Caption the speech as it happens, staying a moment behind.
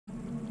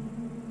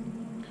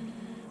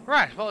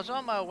Right, well, I was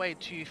on my way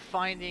to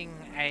finding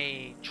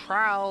a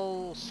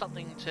trowel,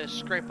 something to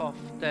scrape off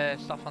the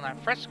stuff on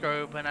that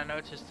fresco, when I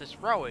noticed this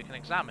railway we can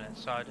examine it,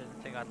 so I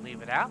didn't think I'd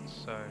leave it out,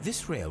 so...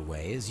 This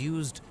railway is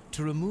used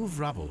to remove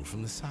rubble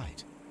from the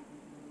site.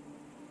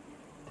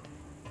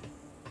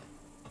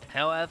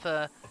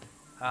 However,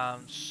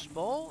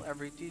 small,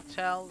 every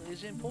detail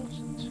is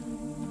important.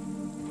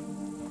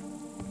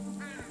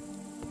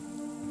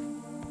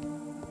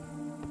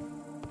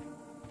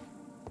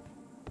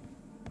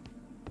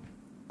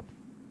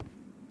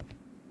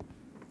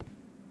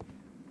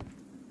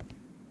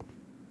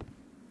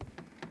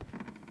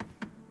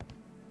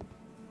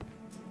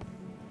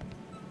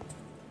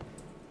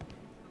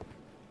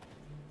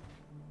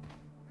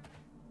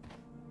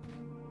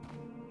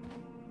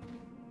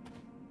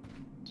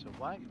 So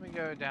why can we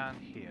go down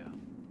here?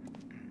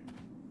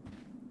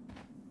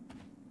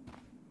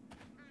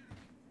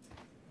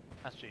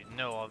 Actually,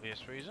 no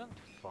obvious reason.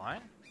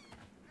 Fine.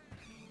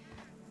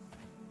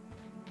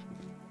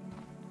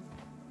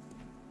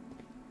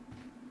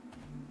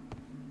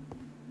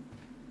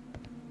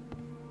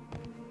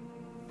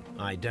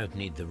 I don't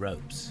need the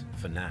ropes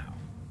for now.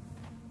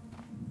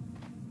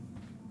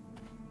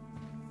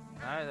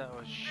 No, that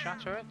was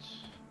shatter it.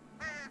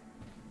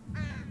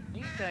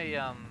 Need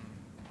a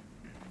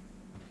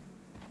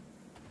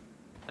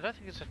I don't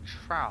think it's a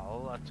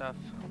trowel. I don't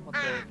know what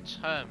the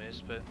term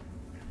is, but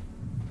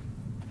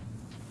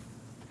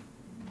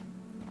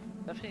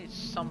definitely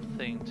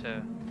something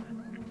to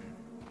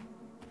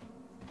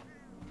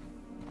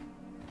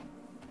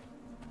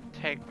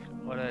take.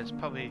 What is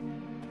probably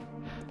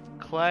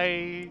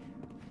clay,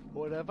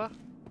 whatever.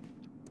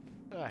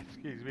 Ah,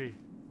 excuse me.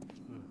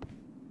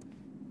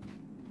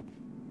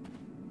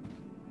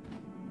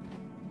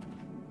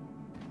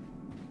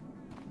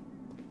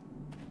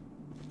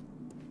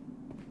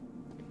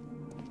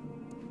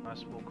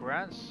 Let's walk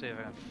around, see if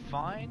I can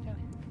find any.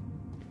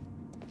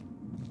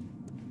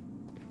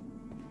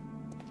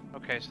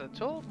 Okay, so the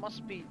tool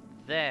must be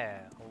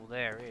there, or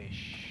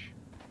there-ish.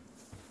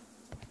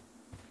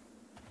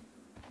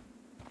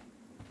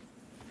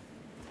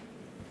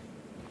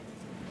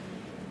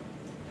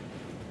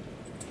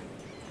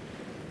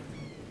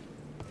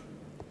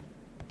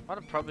 What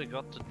I've probably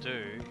got to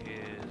do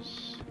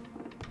is...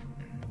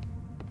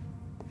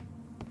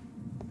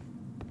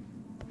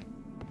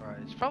 Right,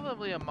 it's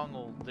probably among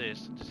all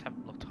this, I just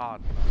haven't looked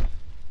hard enough.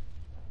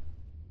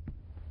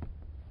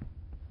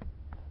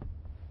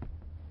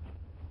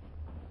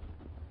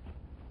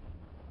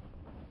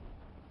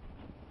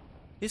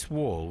 This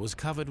wall was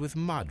covered with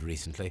mud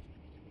recently.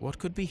 What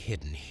could be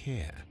hidden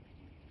here?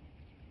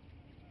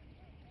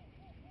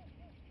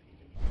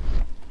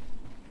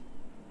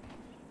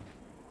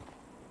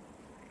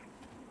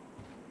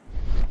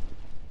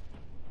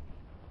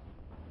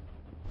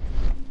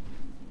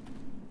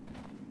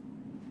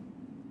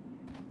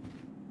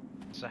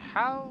 So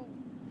how...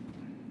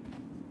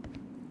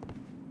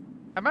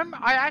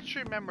 I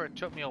actually remember it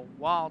took me a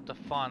while to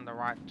find the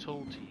right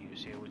tool to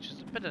use here, which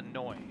is a bit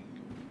annoying.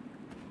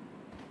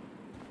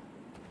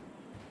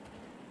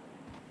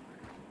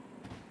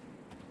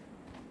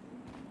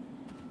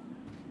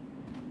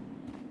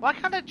 Why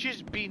can't it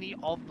just be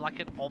like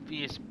an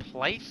obvious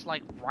place,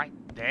 like right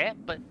there?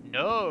 But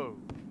no!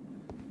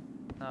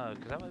 No,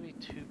 because that would be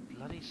too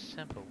bloody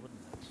simple, wouldn't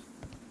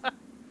it?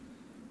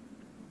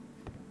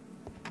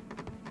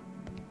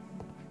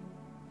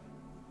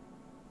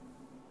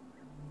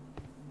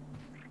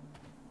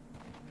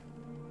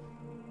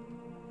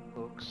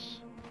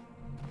 Books.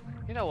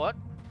 You know what?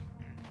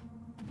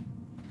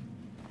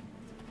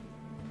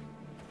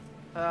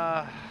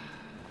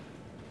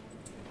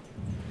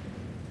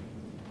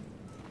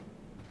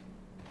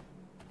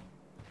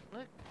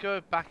 Let's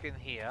go back in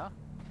here.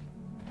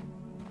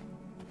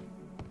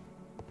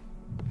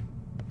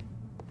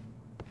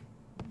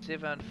 See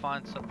if I can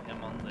find something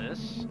on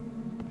this.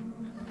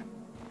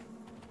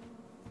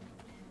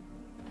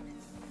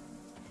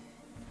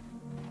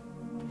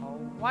 Oh,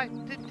 why?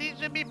 These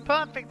would be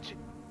perfect.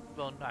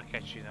 Well, no,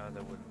 actually, no,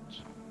 they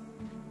wouldn't.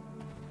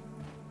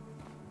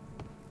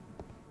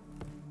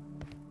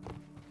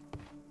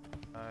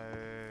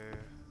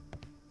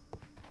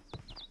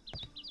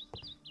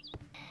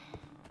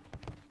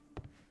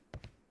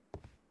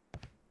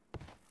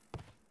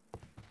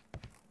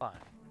 Fine.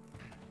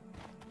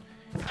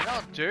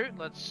 That'll do.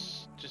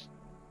 Let's just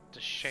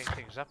shake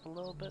things up a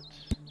little bit.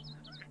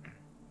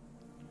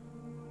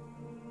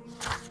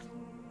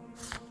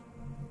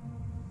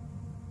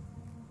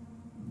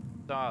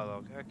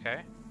 Dialogue,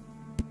 okay.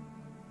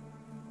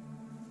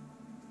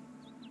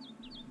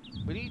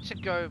 We need to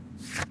go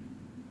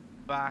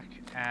back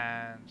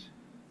and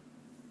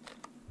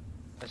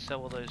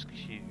assemble those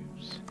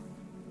cubes.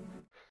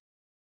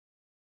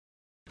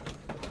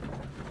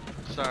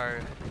 So,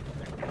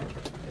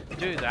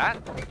 do that.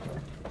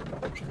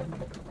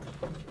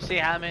 See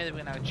how many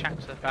we're going to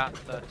chat about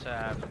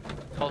that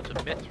cult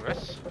of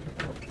Mithras.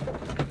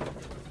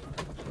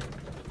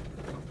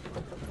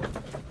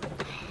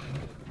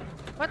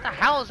 What the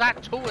hell is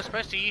that tool we're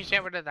supposed to use to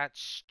get rid of that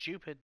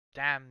stupid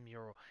damn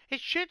mural. It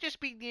should just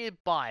be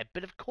nearby,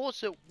 but of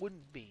course it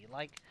wouldn't be.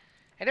 Like,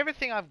 and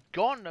everything I've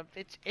gone,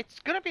 it's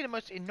gonna be the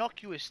most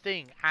innocuous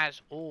thing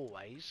as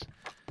always.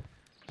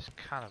 It's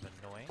kind of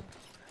annoying.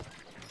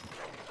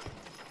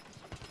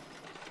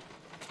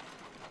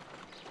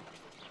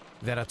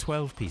 There are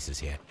 12 pieces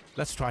here.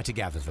 Let's try to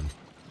gather them.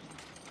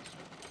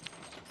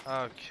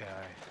 Okay.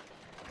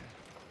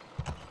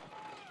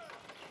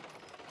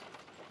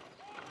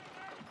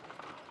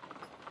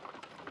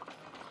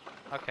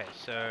 Okay,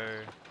 so...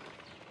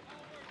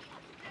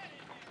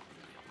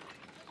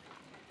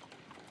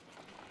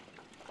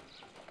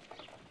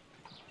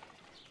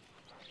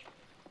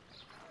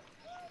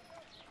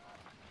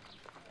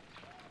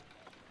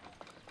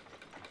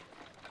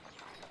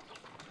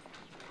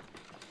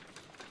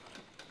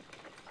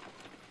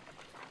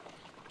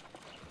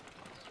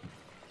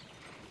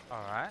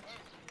 Alright.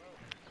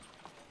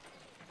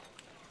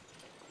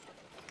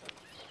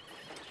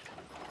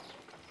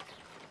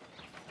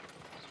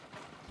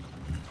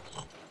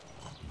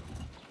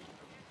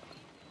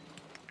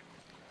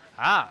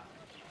 Ah!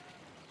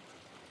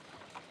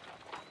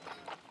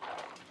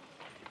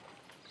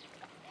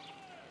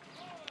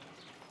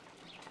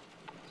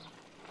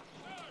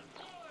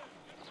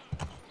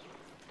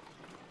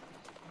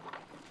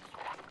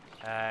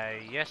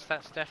 Yes,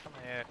 that's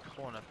definitely a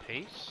corner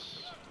piece.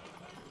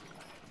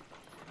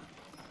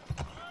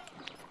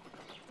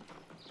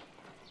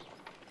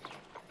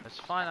 Let's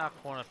find our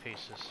corner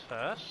pieces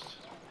first.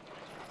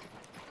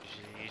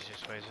 Usually the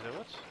easiest way to do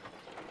it.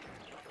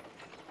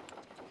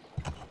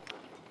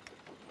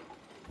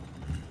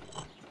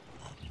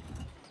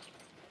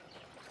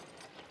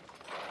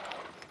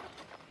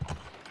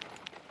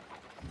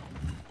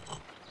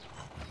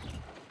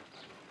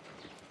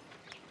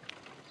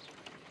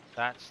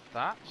 That's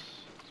that.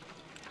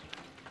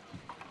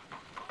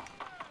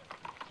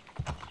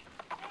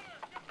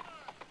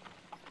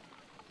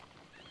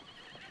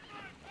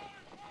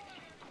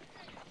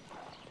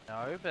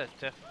 No, but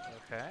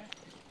okay.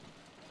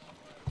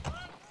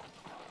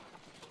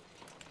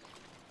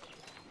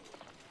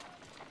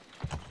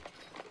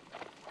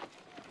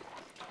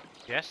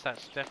 Yes,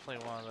 that's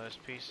definitely one of those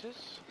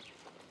pieces.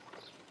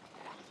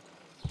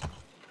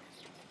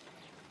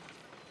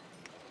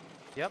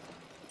 Yep.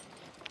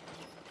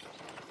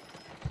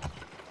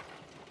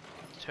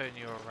 Turn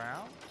you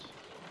around.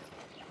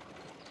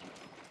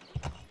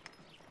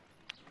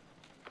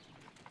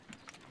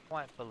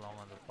 Might belong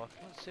on the bottom.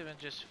 Let's even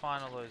just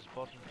find all those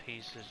bottom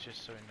pieces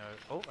just so we know.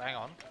 Oh, hang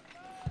on.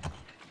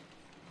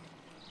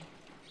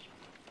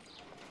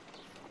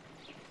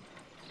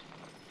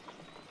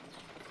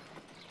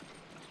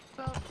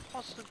 The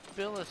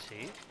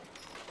possibility.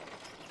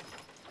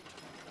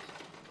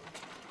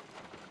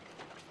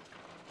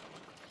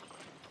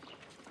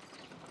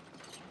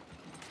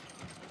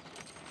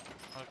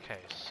 Okay,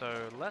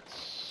 so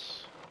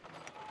let's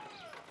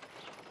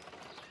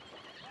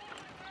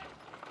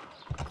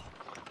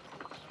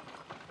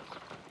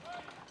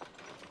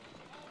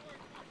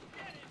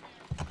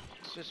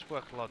just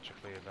work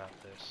logically about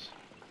this.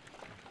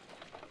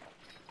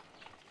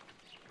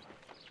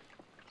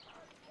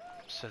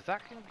 So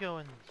that can go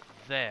in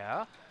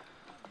there.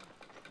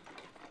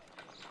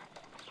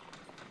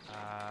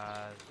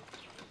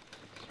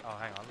 Oh,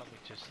 hang on, let me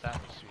just,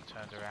 that needs to be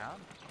turned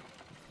around.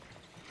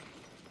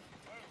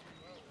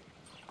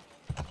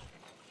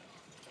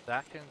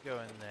 That can go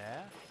in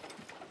there.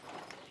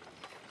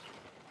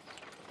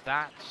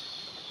 That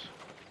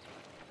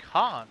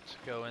can't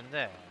go in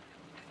there.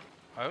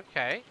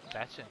 Okay,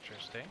 that's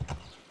interesting.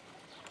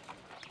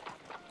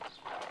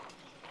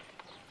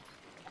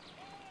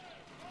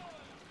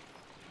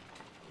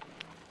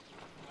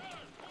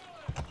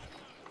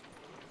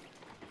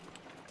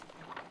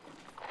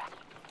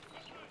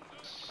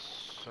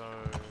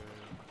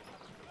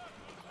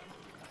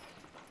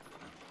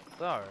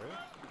 So,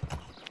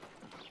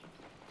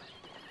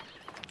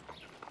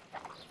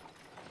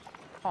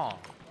 huh.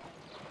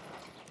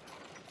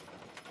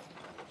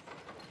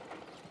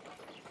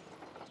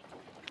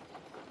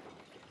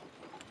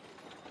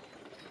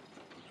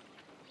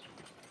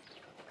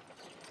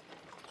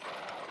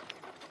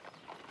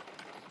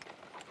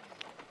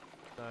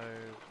 So,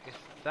 if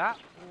that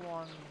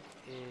one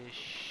is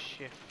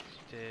shifted...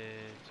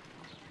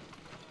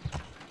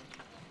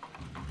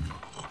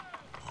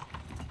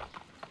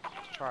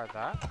 Let's try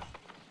that.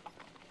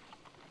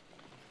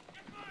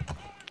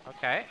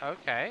 Okay,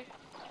 okay.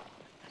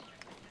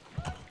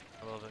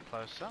 A little bit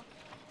closer.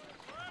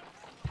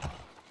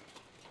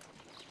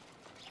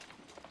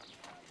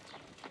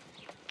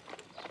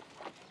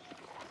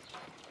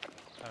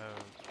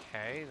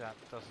 Okay, that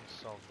doesn't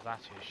solve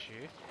that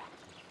issue.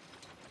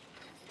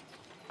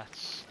 That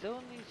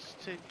still needs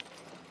to...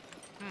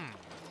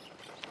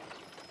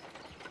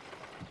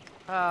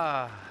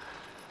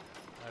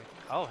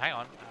 Oh, hang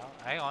on. Oh,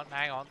 hang on,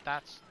 hang on.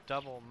 That's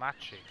double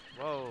matching.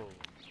 Whoa.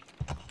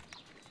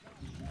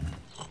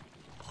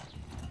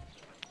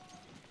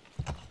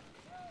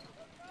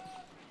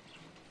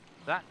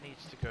 That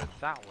needs to go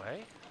that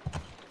way.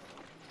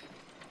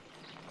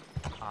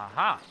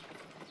 Aha!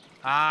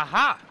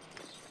 Aha!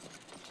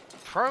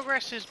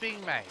 Progress is being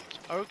made.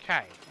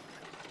 Okay.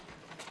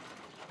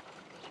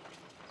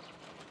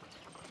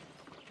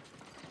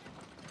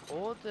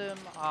 All of them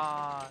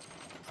are...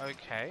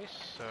 Okay,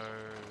 so...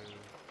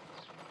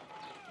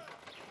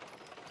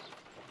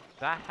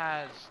 That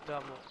has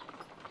double...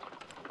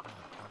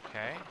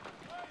 Okay.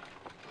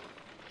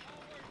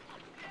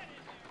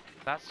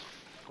 That's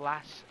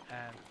flat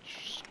and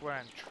square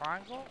and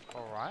triangle.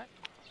 Alright.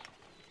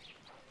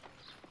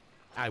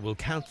 I will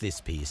count this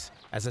piece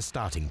as a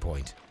starting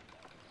point.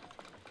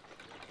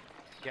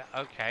 Yeah,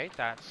 okay,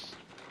 that's...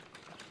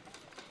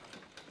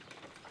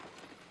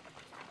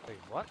 Wait,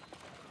 what?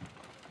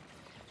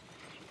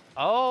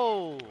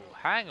 Oh,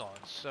 hang on.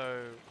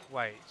 So,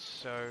 wait,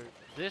 so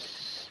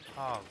this...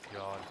 Oh,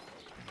 God.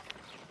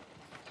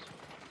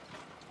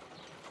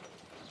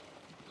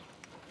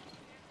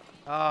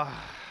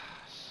 Ah,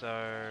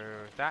 so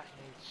that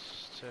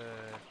needs to...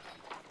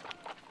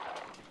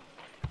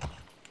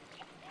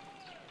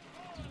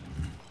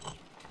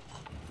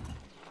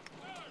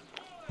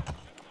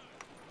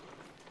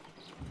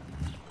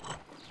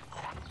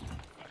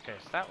 Okay,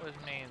 so that would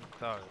mean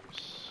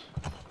those.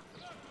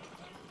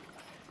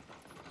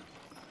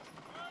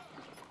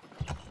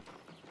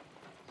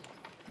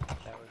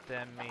 That would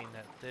then mean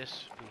that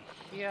this would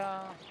be here.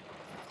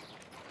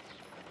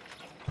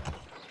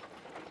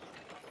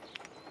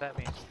 That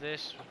means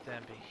this would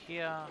then be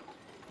here.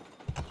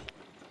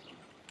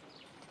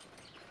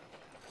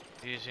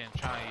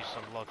 Trying to use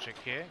some logic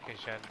here, in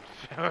case you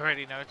hadn't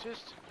already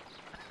noticed.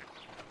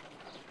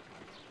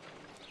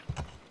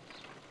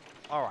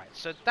 Alright,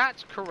 so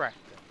that's correct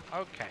then.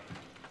 Okay.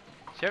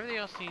 So everything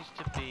else needs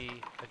to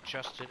be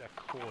adjusted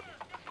accordingly.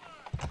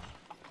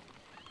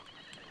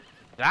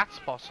 That's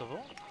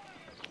possible.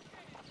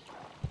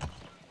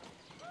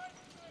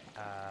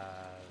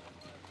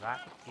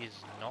 That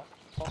is not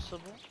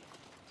possible.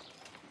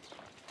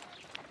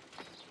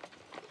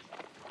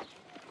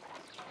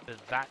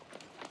 But that,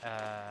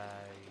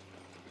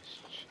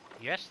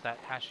 yes, that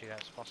actually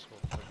that's possible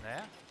from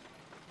there.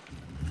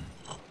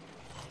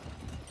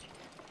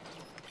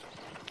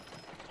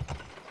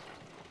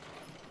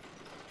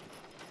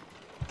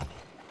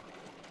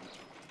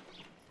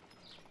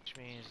 Which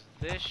means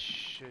this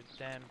should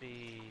then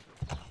be...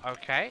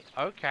 Okay,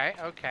 okay,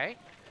 okay.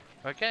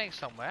 We're getting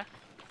somewhere.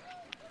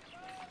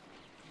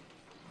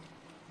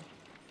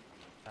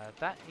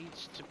 That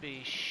needs to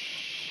be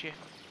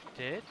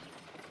shifted.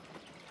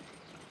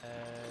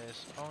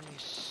 There's only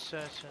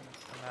certain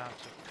amount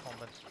of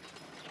common.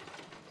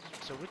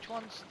 So which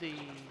one's the...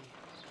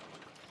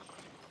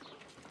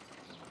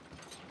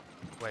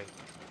 Wait,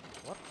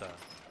 what the...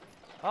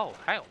 Oh,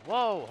 hang on.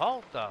 Whoa,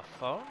 hold the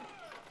phone.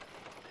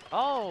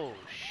 Oh,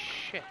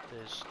 shit,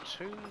 there's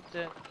two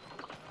that...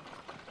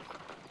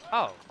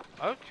 Oh,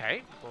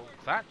 okay. Well,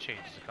 that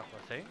changes a couple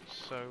of things.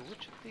 So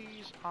which of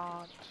these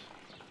aren't...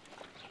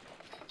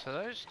 So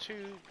those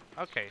two...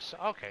 Okay, so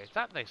okay,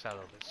 that makes that a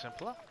little bit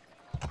simpler.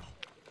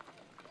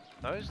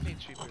 Those need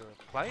to be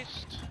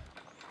replaced.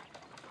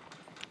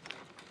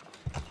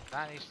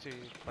 That needs to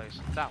be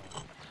replaced with that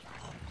one.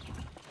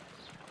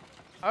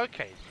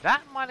 Okay,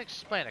 that might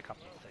explain a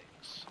couple of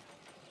things.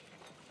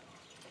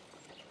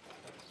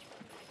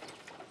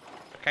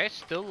 Okay,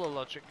 still the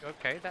logic.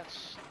 Okay,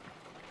 that's...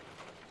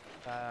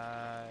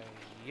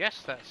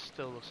 yes, that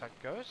still looks like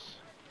it goes.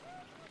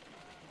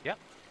 Yep.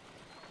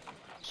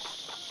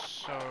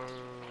 So...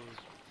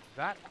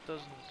 that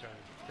doesn't go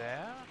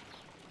there.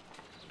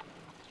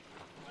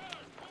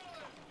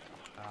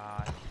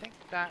 I think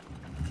that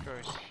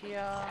goes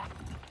here.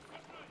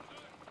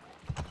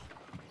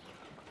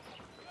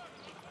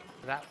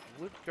 That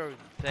would go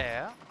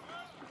there.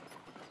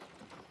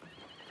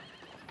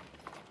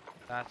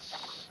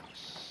 That's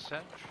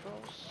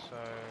central, so...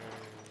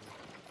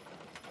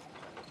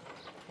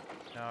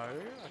 No, I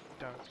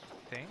don't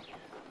think.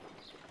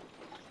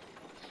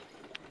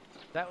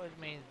 That would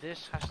mean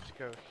this has to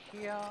go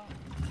here.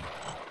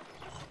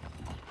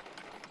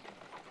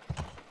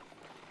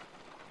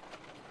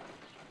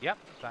 Yep,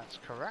 that's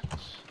correct.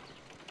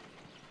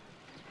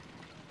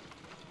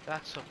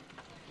 That's a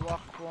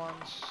block one,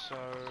 so...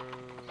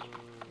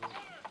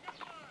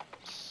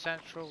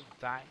 Central,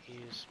 that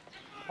is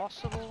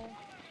possible.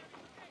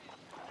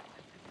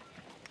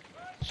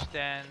 Which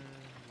then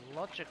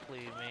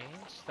logically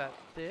means that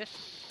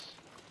this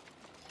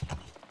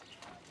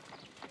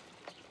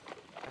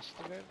has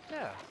to go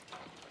there.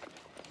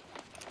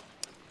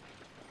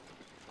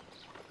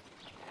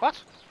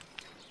 What?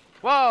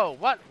 Whoa,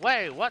 what?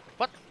 Wait, what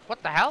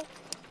the hell?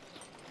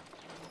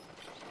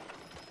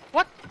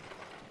 What?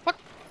 But,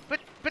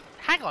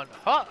 hang on.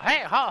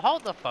 Hey,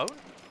 hold the phone.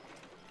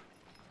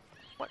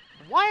 What?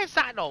 Why is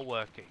that not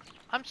working?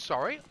 I'm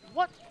sorry.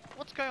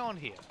 What's going on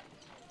here?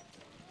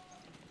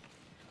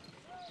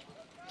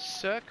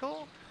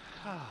 Circle?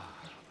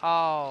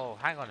 Oh,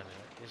 hang on a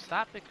minute. Is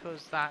that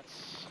because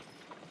that's...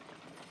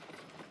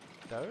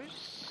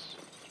 those?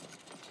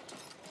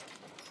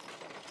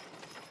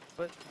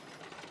 But...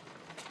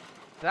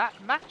 that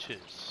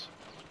matches.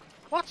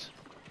 What?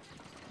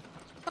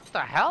 What the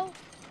hell?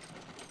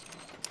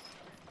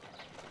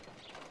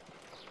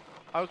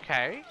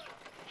 Okay,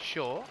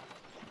 sure.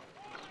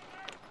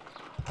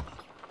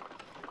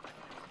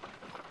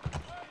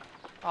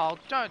 Oh,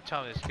 don't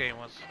tell me this game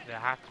wants to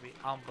have to be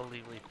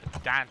unbelievably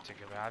pedantic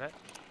about it.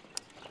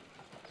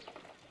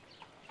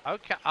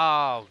 Okay.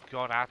 Oh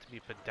god, I have to be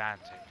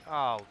pedantic.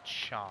 Oh,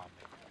 charming.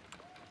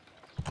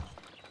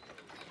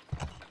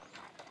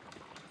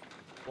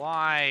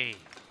 Why?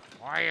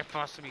 Why are you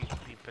forced to be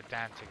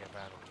pedantic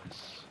about all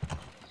this?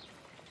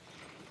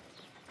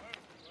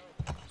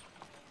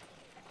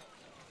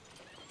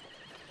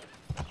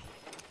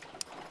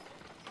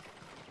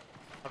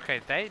 Okay,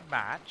 they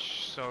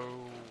match, so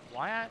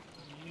why aren't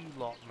you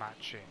lot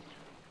matching?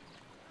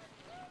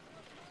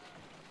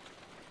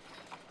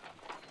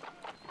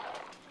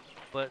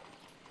 But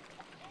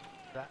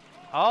that...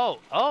 Oh,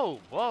 oh,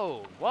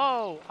 whoa,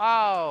 whoa,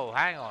 oh,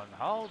 hang on,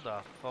 hold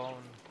the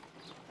phone.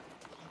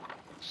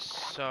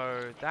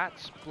 So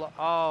that's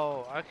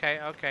oh, okay,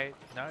 okay.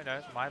 No,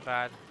 no, my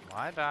bad,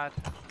 my bad.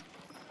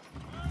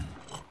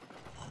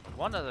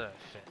 One of them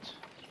fit.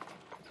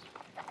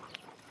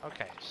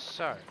 Okay,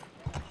 so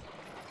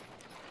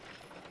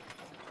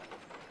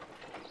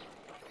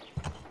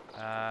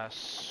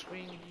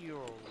swing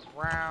you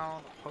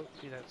around.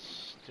 Hopefully that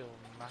still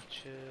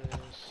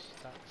matches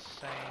that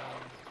same.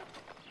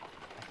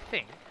 I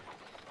think.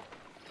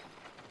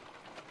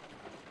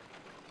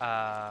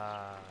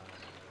 Not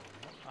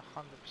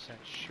 100%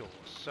 sure.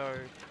 So,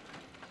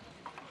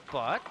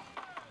 but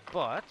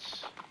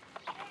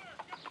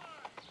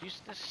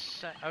use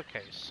this.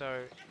 Okay,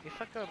 so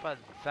if I go by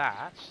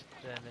that,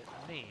 then it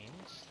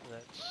means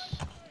that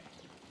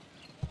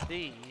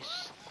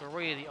these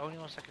three are the only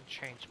ones that can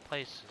change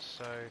places.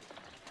 So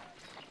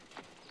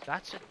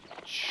that's a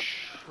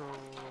true.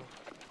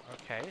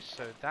 Okay,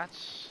 so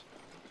that's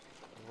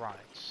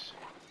right.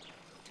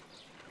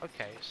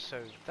 Okay,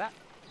 so that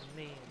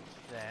means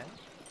then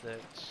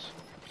that.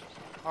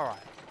 All right.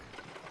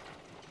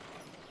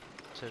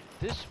 So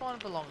this one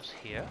belongs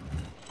here.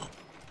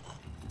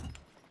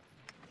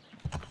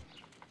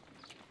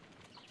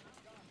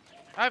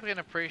 I hope you can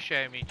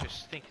appreciate me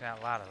just thinking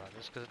out loud about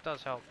this, because it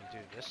does help me do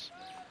this.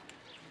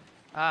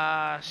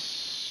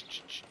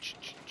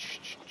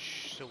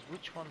 So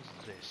which one's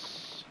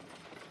this?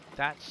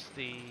 That's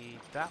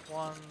that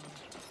one.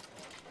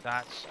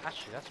 That's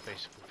actually that's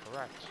basically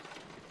correct.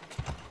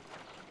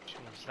 Which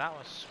means that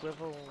was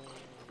swiveled.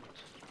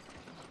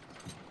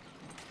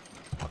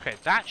 Okay,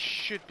 that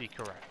should be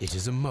correct. It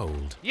is a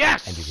mold.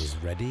 Yes! And it is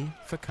ready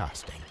for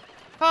casting.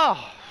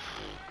 Oh!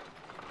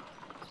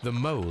 The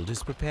mold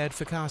is prepared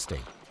for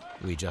casting.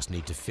 We just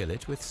need to fill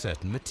it with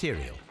certain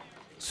material.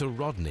 Sir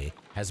Rodney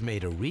has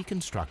made a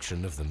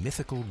reconstruction of the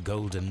mythical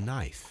golden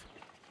knife.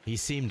 He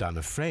seemed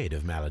unafraid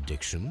of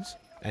maledictions,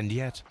 and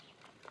yet...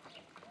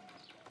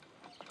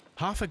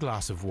 Half a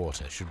glass of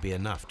water should be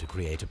enough to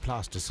create a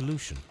plaster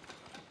solution.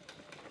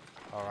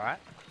 Alright.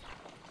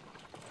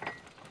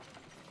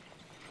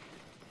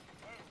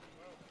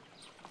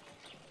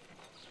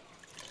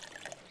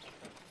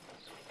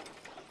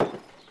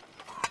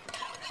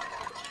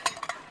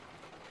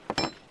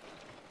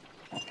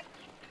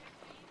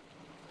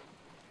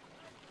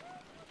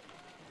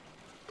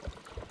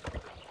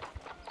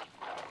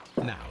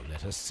 Now,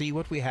 let us see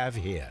what we have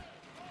here.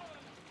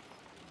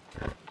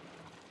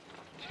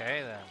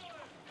 Okay, then.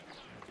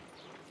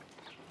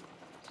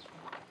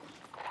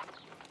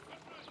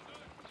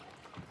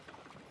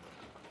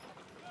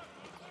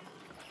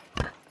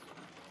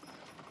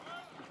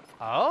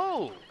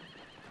 Oh!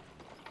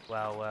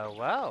 Well, well,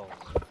 well.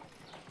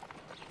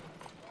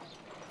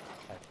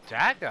 A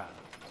dagger.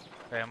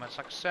 Very much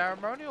like a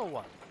ceremonial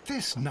one.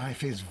 This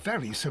knife is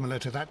very similar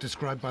to that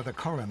described by the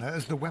coroner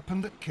as the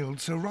weapon that killed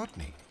Sir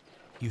Rodney.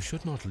 You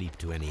should not leap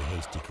to any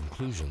hasty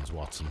conclusions,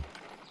 Watson.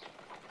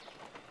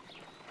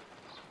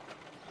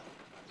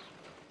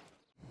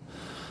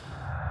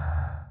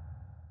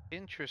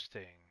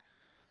 Interesting.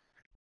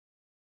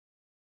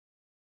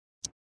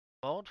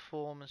 Old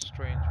form and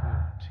strange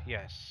wound.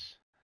 Yes.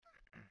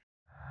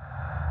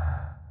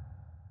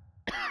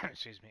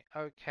 Excuse me.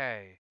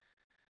 Okay.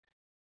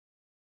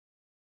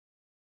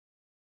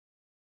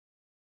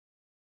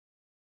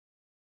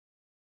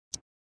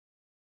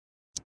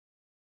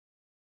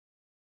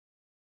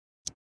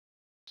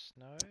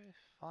 Snow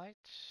fight.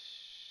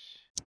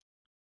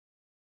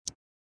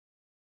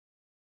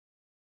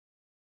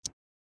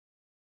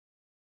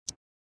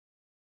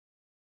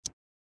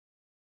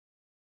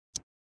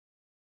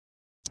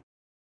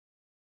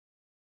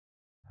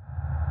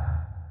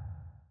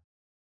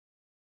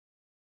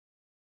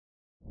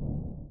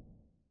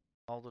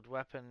 Molded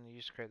weapon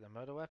used to create the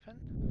murder weapon.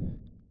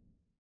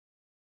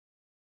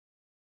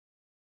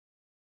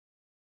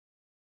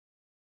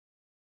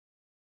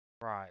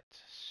 Right,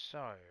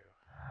 so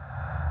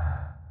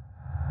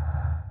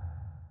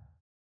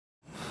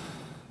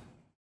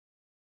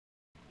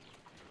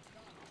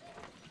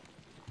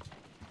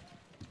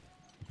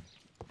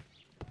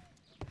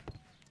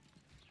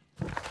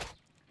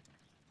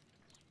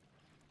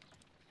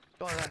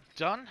got that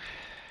done.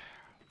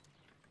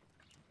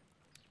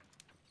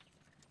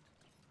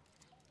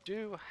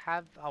 Do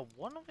have I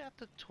wonder if we have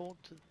to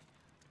talk to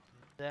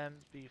them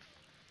before.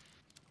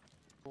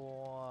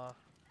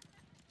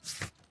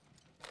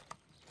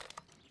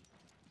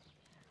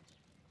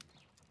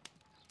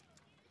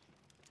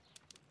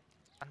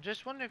 I'm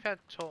just wondering if I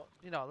taught.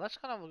 You know, let's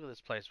kind of look at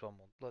this place one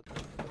more. Look,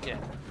 yeah.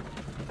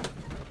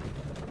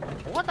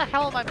 What the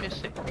hell am I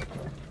missing?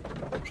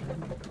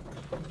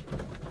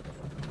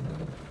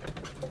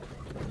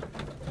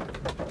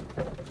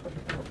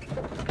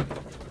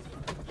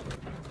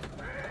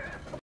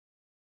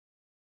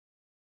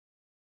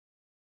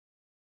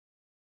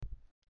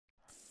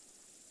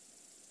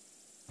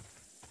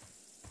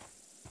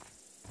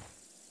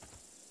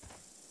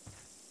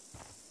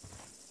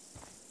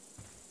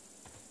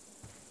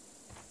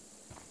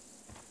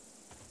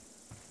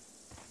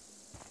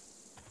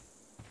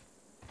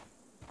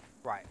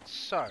 Right,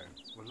 so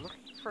we're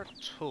looking for a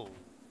tool.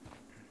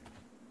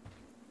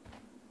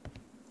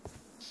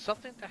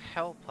 Something to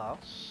help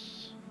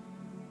us.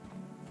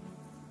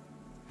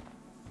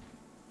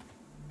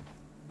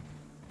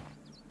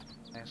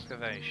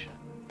 Excavation.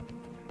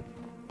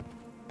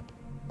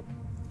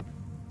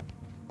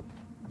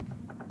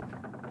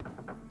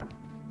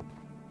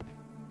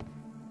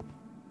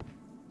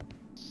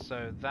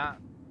 So that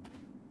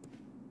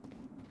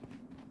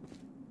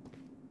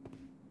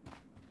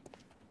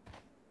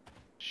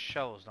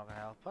shovel's not going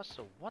to help us,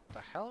 so what the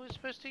hell are we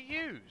supposed to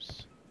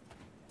use?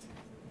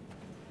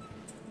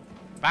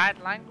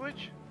 Bad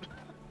language?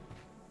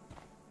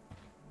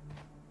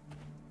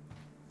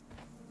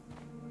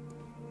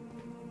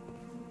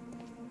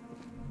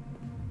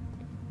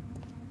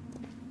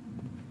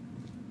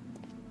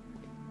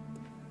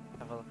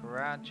 Have a look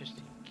around just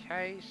in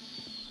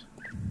case.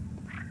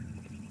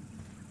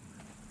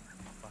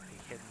 Might be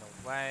hidden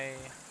away.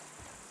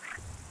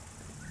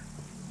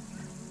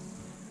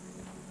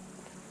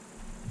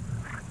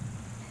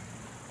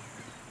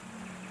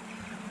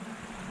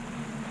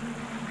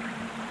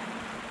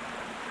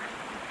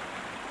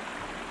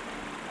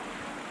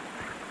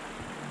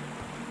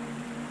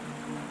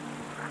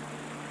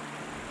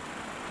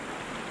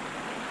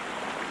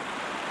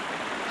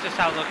 Just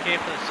have a look here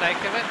for the sake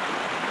of it.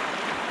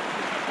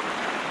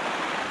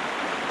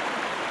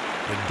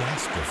 The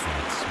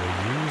gastrophets were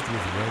used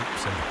with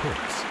ropes and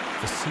hooks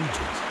for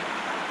sieges.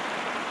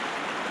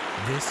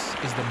 This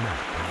is the map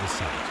of the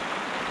site.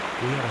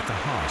 We are at the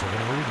heart of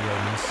an old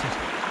Roman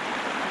city.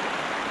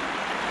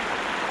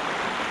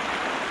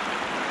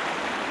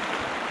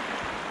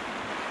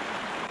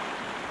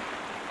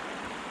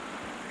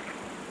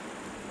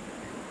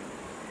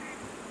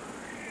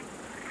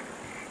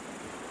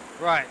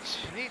 Right,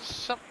 you need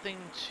something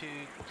to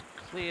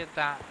clear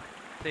that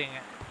thing,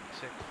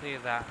 to clear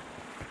that.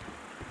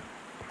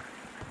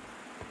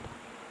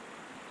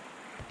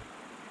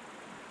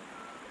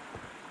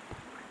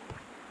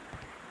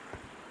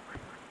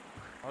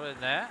 All in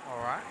there,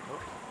 alright.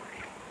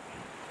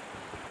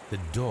 The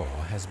door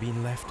has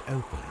been left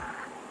open.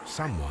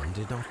 Someone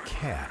did not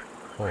care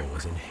or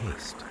was in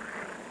haste.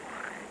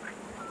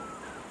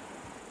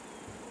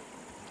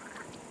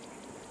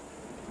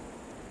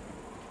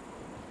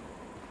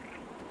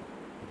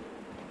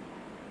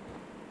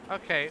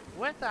 Okay,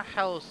 where the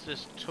hell is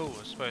this tool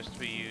supposed to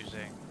be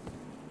using?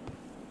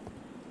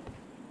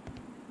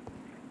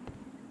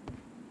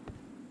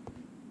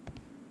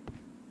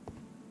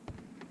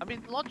 I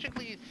mean,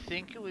 logically you'd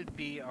think it would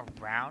be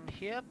around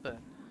here, but...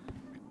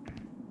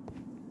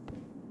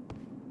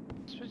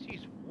 supposed to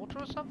use water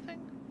or something?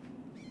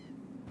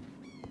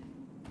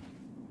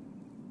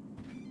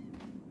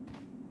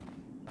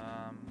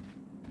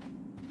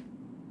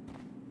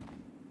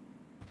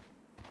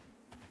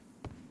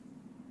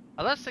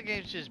 Unless the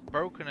game's just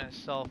broken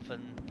itself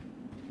and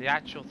the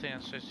actual thing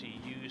I'm supposed to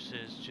use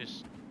is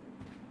just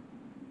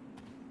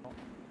not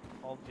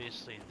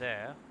obviously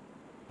there.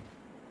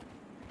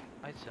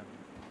 Item.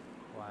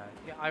 Why?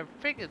 Yeah, I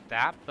figured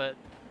that, but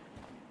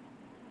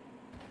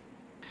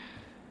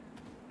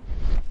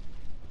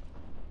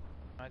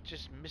I'm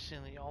just missing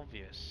the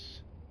obvious.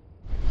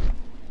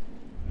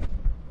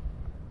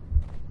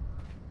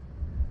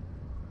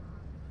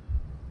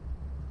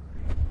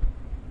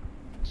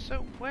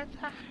 So where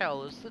the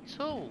hell is the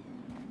tool?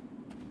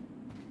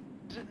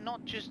 Is it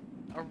not just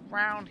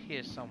around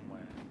here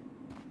somewhere?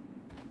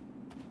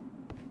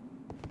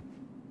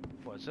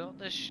 What is it? Not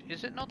this?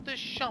 Is it not this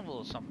shovel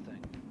or something?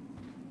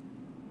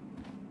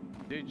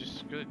 Dude,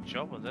 just a good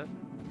job with it.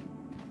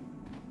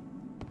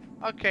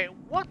 Okay,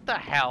 what the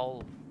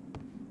hell?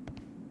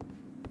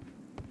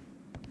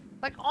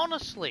 Like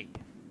honestly.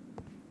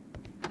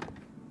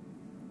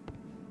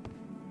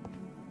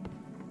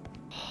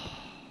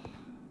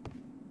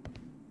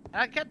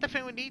 And I get the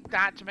thing we need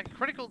that to make a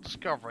critical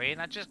discovery, and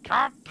I just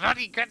can't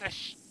bloody get the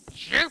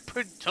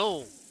stupid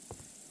tool.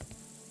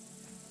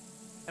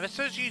 And it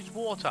says use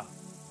water.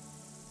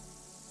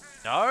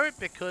 No,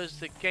 because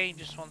the game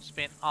just wants to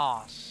be an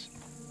arse.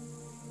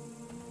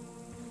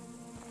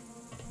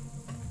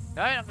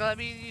 No, you're not gonna let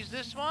me use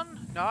this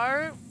one?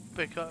 No,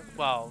 because,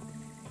 well,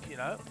 you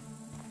know.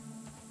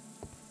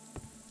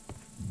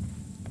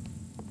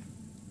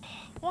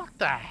 What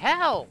the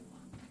hell?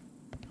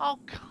 Oh,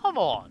 come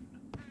on.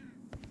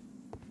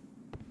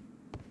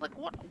 Like,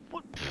 what?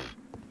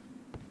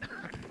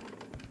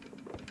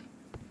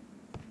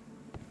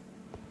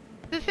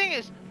 The thing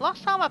is,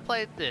 last time I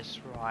played this,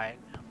 right,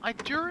 I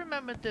do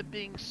remember there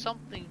being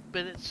something,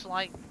 but it's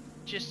like,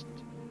 just...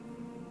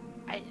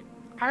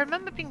 I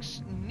remember being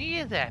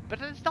near there, but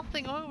there's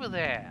nothing over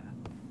there.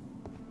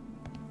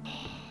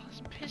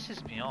 This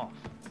pisses me off.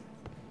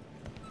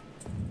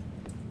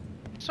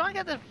 So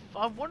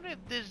I wonder if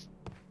there's...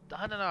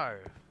 I don't know.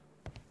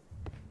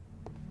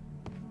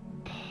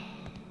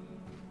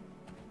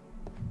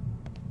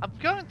 I'm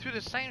going through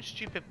the same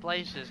stupid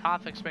places,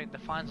 half expecting to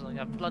find something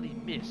I've bloody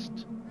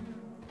missed.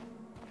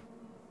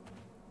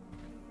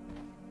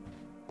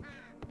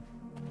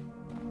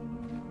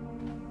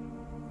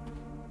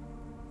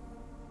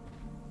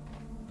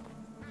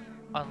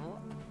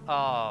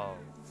 Oh.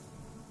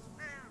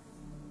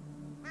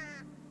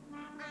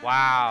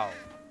 Wow.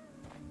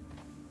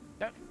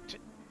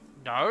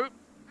 No.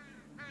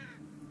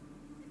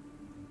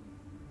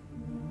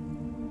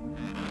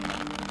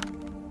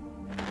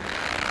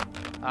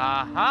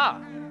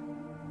 Aha.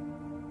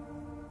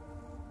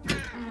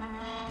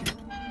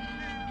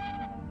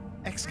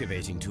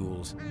 Excavating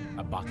tools,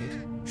 a bucket,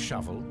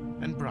 shovel,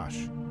 and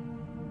brush.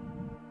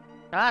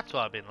 That's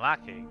what I've been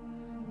lacking.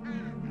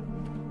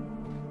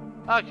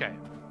 Okay,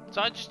 so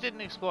I just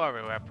didn't explore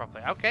everywhere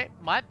properly. Okay,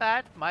 my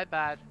bad, my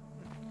bad.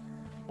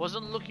 I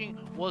wasn't looking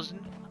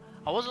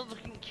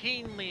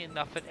keenly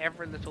enough at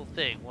every little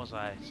thing, was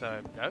I?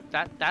 So no,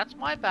 that's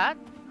my bad.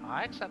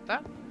 I accept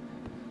that.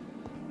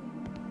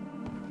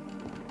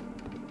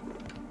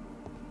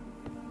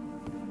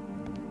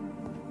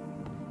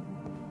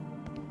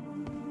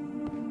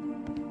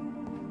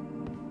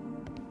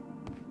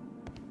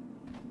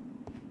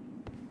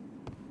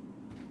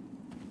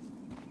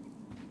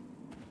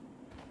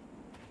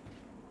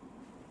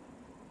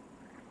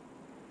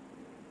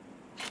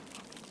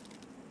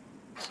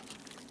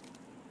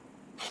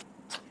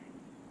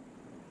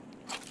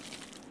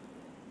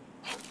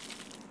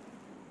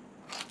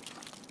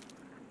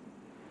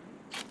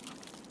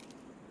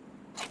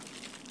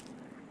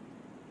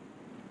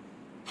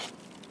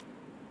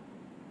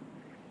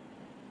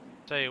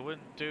 So you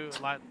wouldn't do it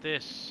like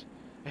this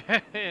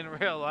in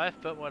real life,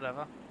 but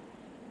whatever.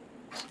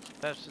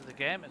 Purpose of the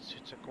game, it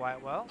suits it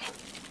quite well.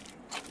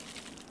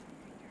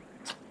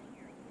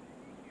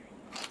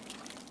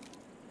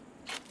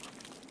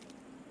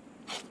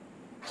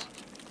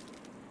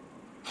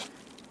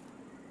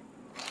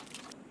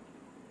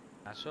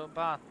 That's your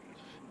bath.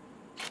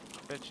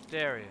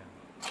 Vegetarian.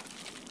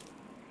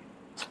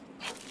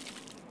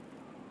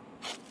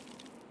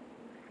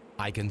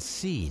 I can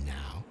see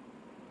now.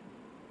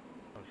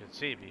 I could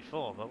see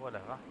before, but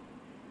whatever.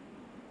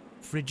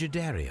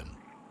 Frigidarium.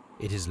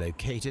 It is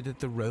located at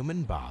the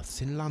Roman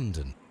Baths in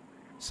London.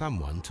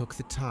 Someone took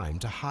the time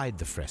to hide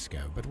the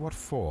fresco, but what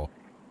for?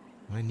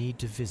 I need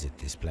to visit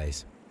this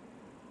place.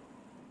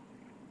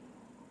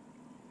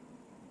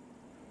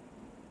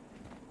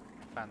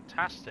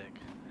 Fantastic.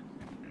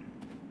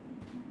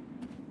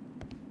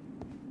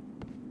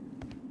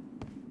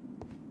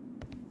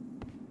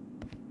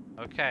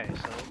 Okay,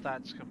 so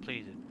that's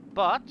completed.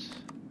 But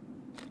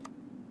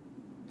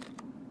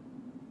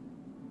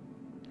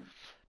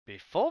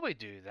before we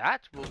do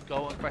that, we'll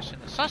go and question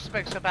the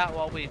suspects about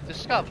what we've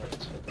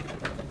discovered.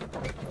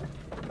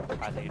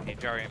 I think it'd be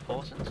very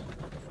important.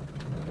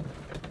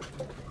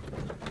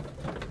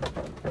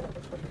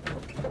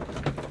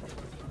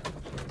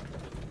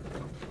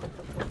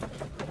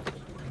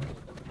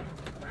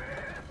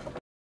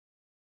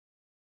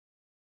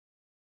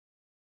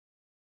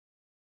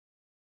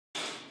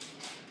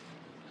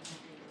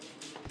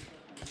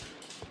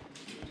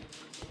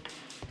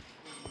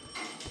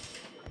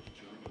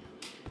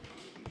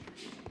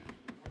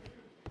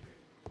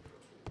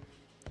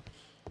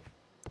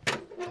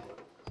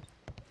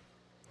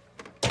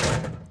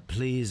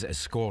 Please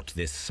escort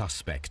this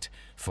suspect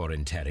for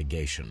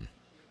interrogation.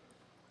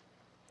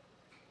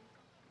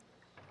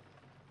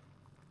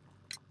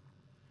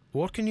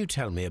 What can you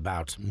tell me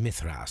about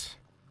Mithras?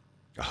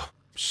 Oh,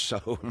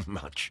 so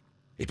much.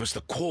 It was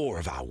the core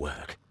of our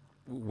work.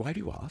 Why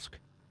do you ask?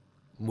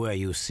 Were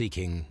you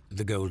seeking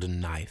the golden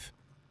knife?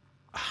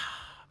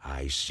 Ah,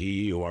 I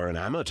see you are an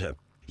amateur.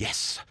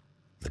 Yes,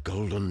 the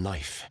golden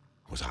knife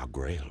was our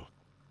grail.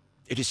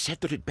 It is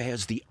said that it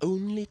bears the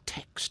only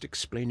text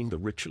explaining the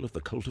ritual of the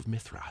cult of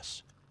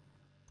Mithras.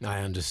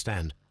 I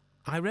understand.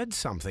 I read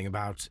something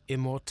about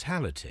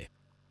immortality.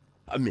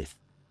 A myth.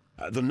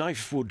 The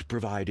knife would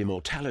provide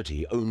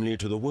immortality only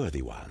to the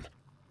worthy one,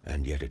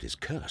 and yet it is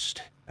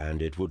cursed,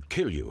 and it would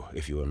kill you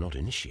if you are not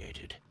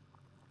initiated.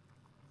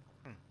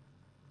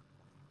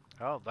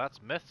 Oh,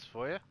 that's myths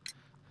for you.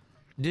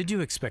 Did you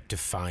expect to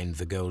find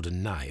the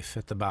golden knife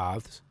at the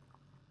baths?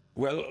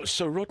 Well,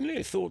 Sir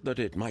Rodney thought that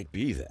it might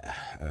be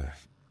there.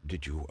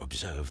 Did you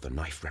observe the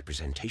knife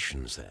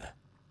representations there?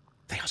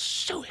 They are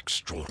so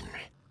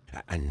extraordinary,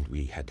 and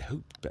we had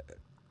hoped that...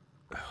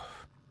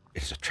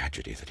 It is a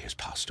tragedy that he has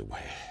passed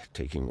away,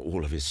 taking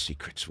all of his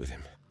secrets with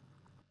him.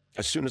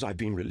 As soon as I've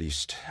been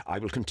released, I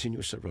will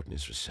continue Sir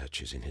Rodney's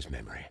researches in his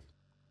memory.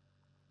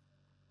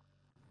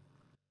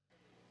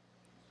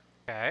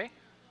 Okay.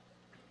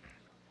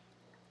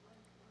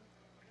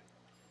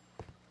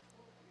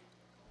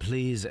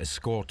 Please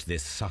escort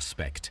this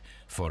suspect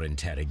for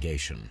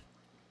interrogation.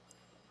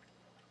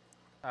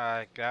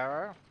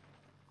 Garo?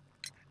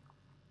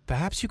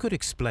 Perhaps you could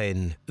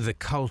explain the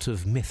cult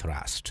of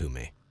Mithras to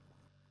me.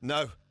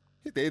 No,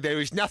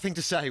 there is nothing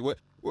to say.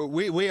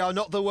 We are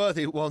not the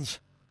worthy ones.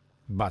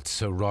 But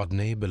Sir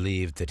Rodney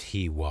believed that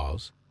he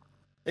was.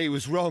 He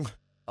was wrong.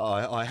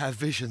 I have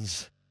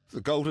visions.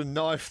 The golden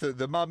knife,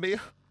 the mummy.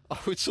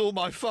 Oh, it's all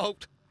my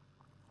fault.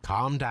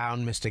 Calm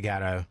down, Mr.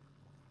 Garrow.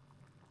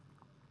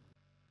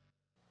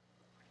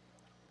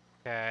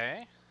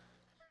 Okay.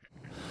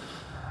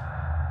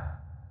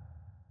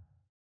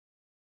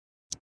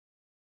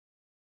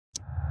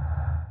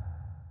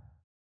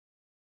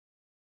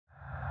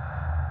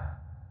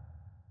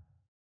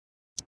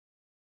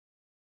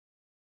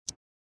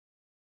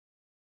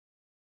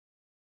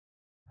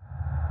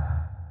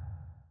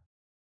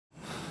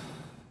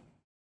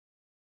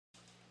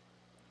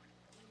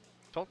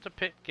 Talk to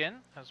Pitkin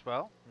as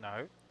well?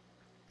 No.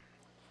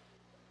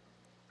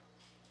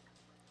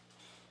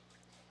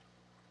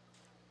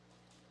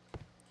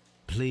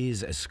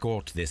 Please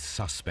escort this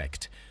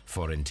suspect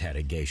for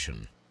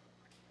interrogation.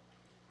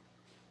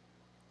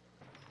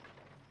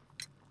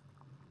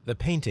 The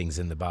paintings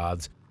in the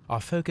baths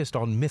are focused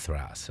on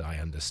Mithras, I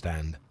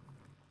understand.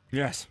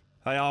 Yes,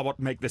 they are what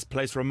make this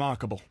place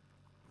remarkable.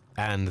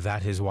 And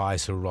that is why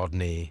Sir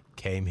Rodney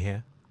came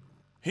here?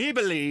 He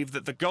believed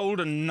that the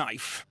golden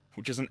knife,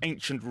 which is an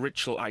ancient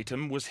ritual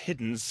item, was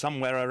hidden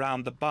somewhere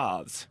around the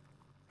baths.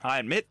 I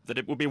admit that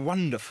it would be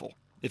wonderful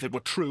if it were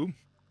true.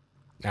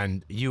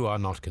 And you are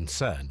not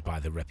concerned by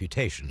the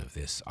reputation of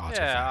this artifact?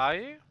 Yeah, are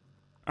you?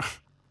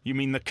 You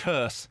mean the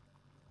curse?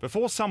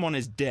 Before someone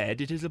is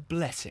dead, it is a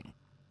blessing.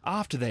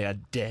 After they are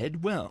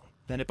dead, well,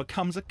 then it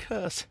becomes a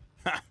curse.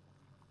 Ha!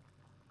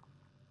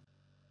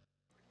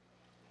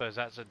 Suppose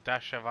that's a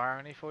dash of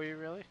irony for you,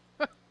 really?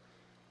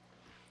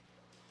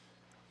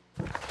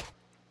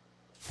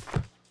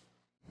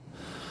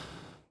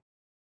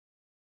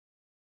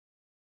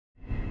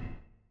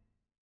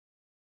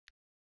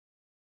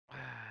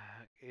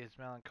 He is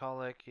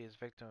melancholic, he is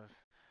victim of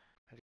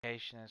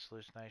medication and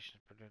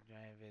hallucinations, but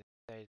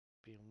state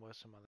being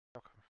worse than mother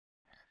shocker.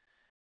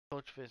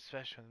 Torture for his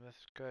special with myth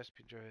curse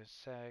be during his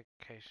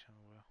sanitation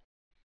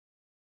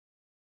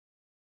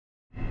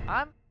will.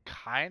 I'm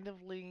kind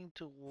of leaning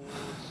towards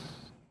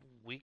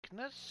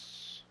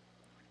weakness.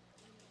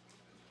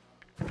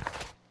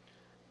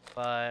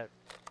 But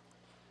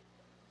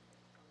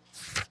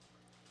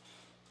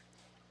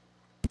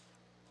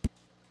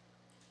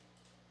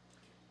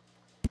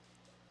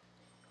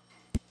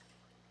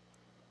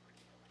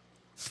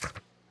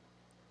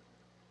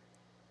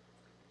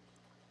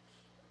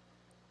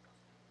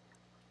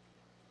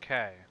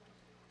okay.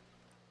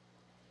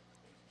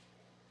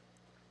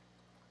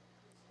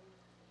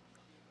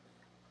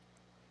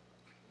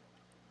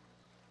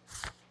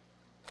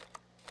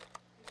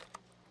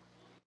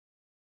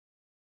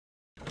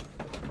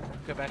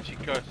 Go back to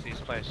go to these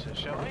places,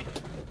 shall we?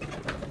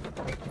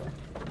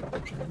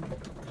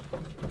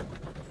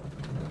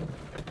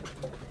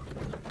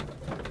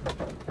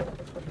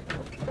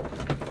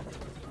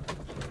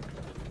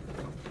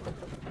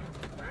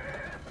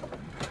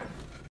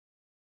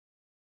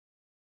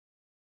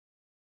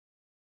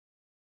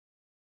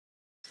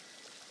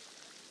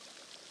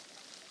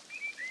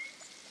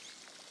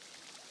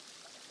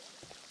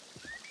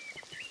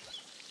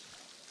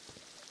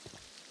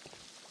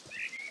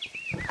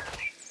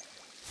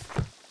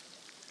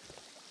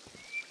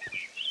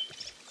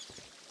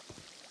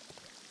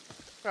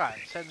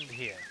 Right, send it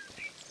here.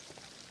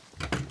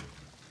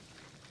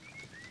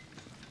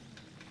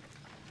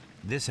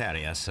 This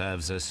area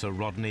serves as Sir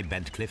Rodney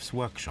Bentcliffe's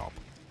workshop.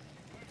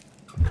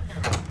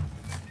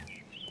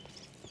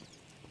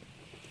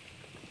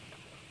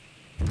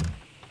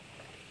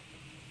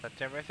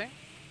 That's everything?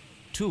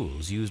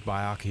 Tools used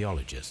by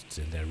archaeologists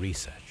in their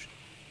research.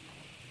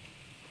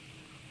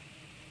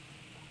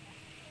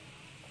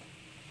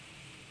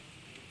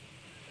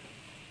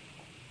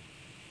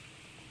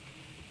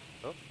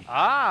 Oh.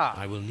 Ah!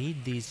 I will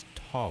need these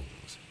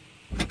tongs.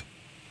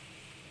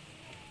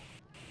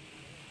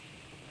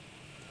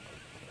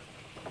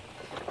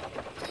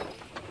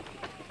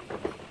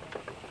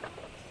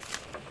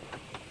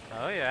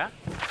 Oh yeah.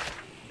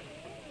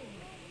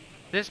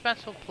 This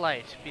metal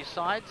plate,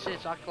 besides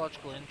its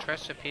archaeological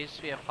interest, appears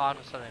to be a part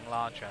of something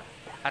larger.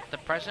 At the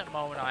present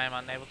moment, I am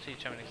unable to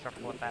determine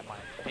exactly what that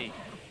might be.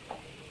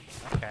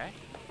 Okay.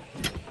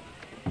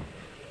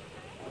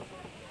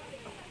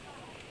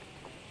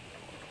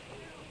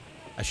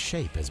 A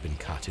shape has been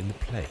cut in the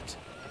plate.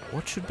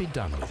 What should be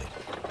done with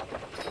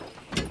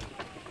it?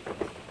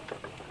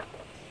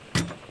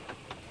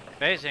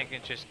 Basically, you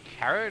can just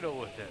carry it all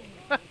with it.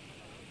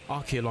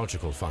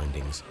 Archaeological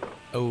findings.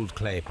 Old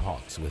clay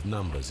pots with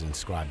numbers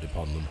inscribed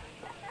upon them.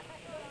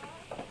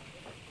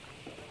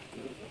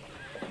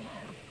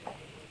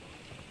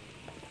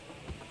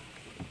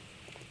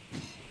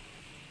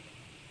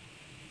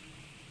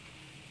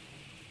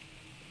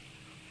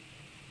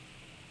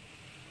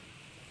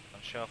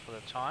 on shelf for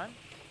the time.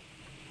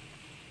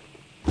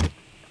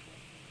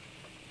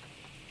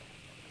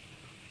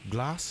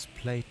 Glass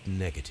plate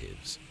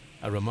negatives,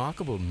 a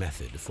remarkable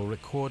method for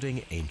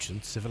recording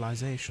ancient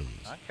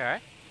civilizations. Okay.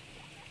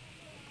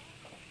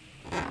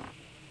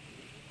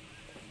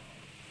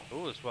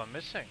 Ooh, there's one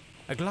missing.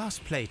 A glass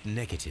plate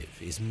negative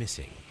is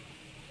missing.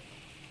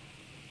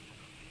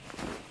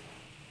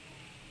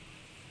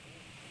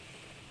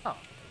 Oh.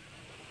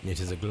 It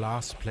is a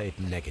glass plate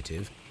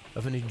negative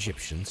of an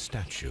Egyptian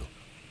statue.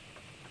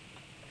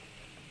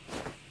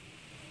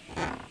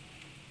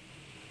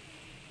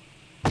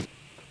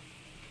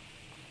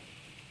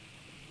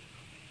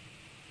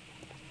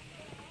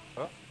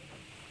 Oh.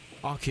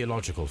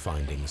 Archaeological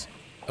findings,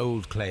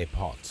 old clay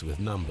pots with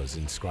numbers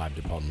inscribed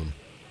upon them.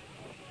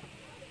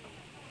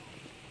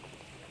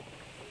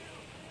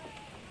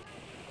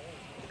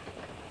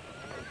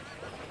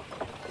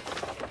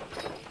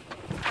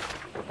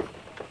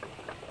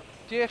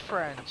 Dear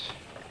friend,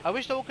 I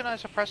wish to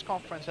organise a press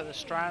conference at the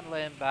Strand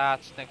Lane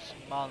Baths next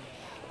month.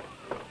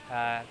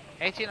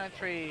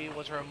 1893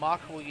 was a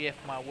remarkable year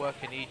for my work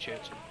in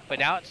Egypt, but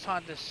now it's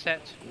time to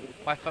set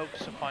my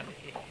focus upon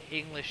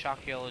English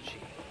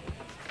archaeology.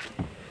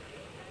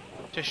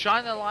 To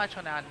shine a light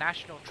on our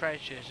national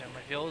treasures and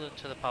reveal them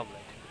to the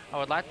public, I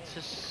would like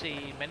to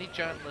see as many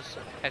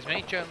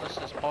journalists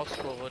as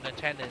possible in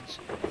attendance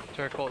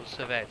to record this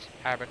event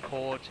and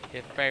record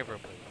it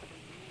favourably.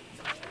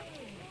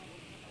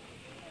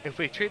 If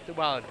we treat them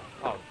well,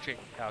 okay.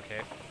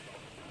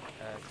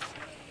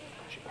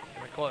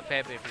 Record it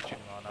favorably if we treat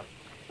them well enough.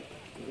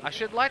 I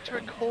should like to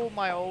recall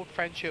my old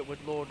friendship with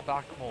Lord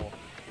Blackmore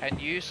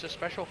and use the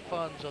special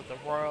funds of the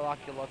Royal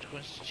Archaeological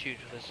Institute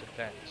for this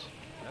event.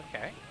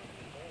 Okay.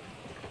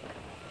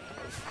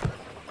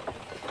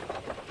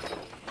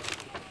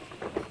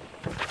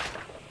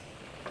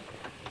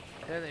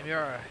 Daily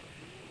Mirror.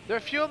 There are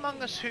few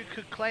among us who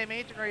could claim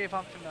any degree of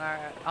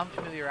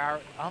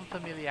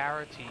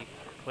unfamiliarity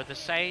with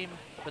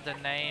the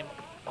name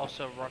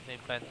also Rodney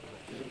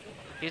Bentcliffe.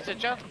 He is a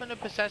gentleman who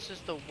possesses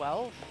the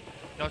wealth,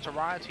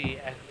 notoriety,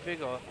 and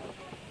vigor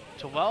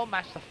to well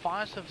match the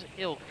finest of his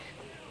ilk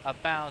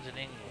abound in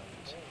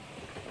England.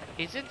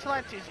 His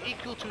intellect is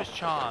equal to his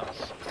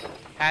charms,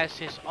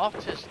 as is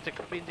oft has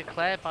been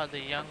declared by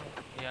the young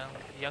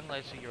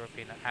ladies of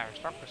European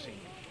aristocracy.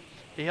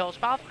 He holds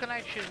powerful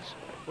connections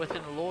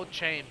within the Lord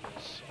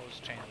Chambers,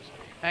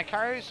 and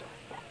carries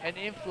an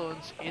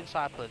influence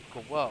inside the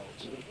political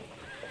world.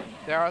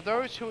 There are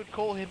those who would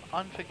call him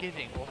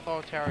unforgiving,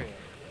 authoritarian.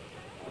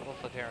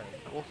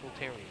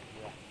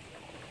 Yeah.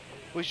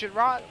 We should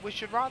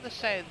rather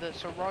say that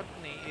Sir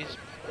Rodney is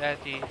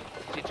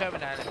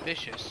determined and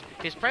ambitious.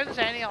 His presence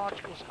at any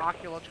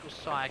archaeological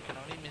site can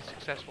only mean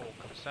successful or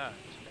concerned.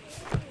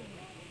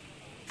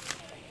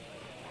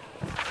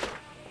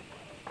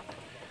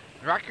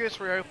 Miraculous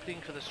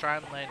reopening for the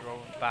Strand Lane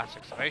Roll and Baths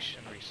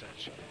excavation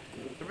research.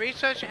 The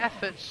research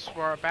efforts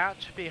were about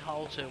to be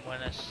halted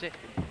when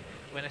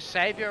a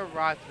saviour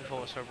arrived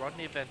before Sir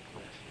Rodney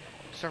Bentcliffe.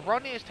 Sir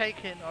Rodney has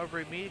taken over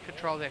immediate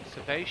control of the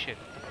excavation.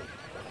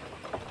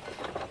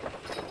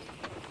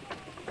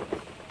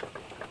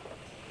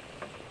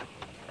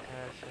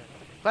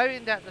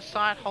 Claiming that the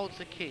site holds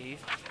the key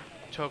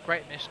to a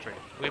great mystery.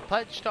 We are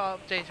pledged to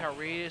update our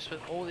readers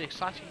with all the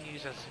exciting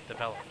news as it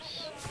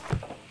develops.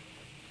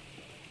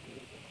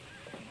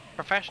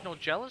 Professional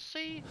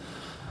Jealousy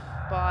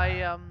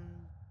by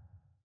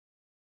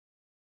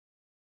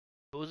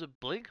was it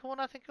Blink one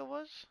I think it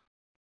was?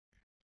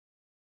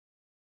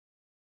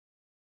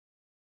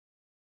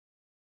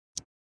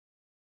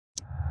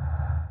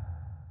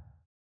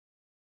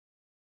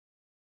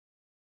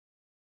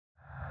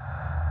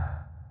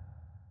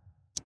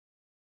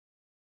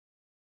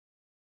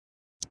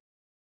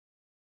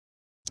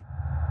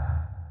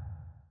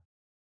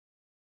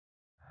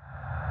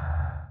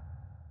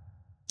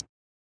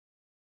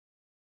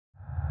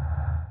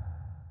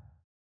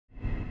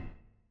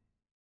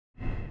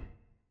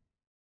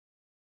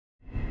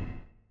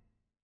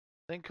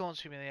 Lincoln's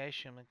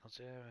humiliation, Lincoln's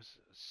was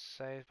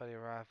saved by the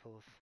arrival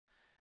of.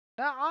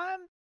 Now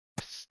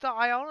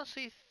I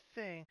honestly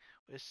think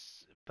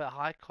it's but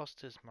high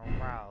cost is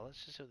morale.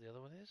 Let's just see what the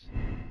other one is.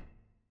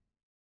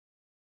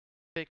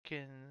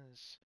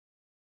 Pickens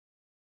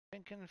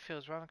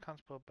feels rather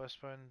uncomfortable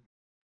postponing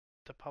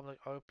the public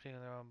opening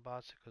of their own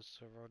bars because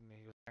Sir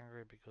Rodney was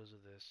angry because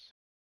of this.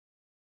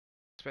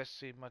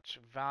 Especially much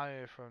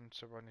value from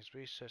Sir Rodney's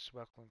research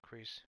will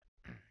increase.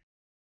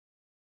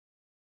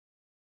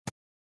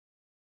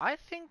 I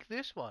think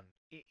this one,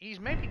 he's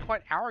maybe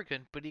quite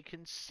arrogant, but he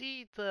can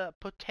see the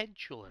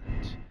potential in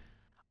it.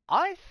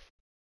 I'm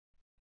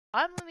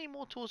leaning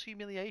more towards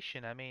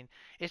humiliation. I mean,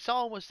 it's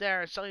almost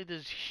there, and suddenly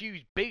this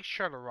huge big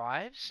shot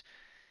arrives,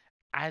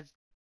 as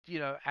you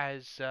know,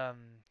 as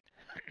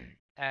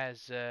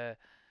as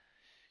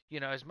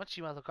as much as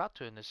you might look up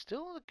to, and there's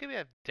still going to be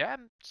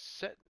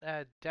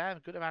a damn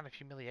good amount of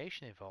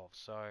humiliation involved.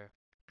 So.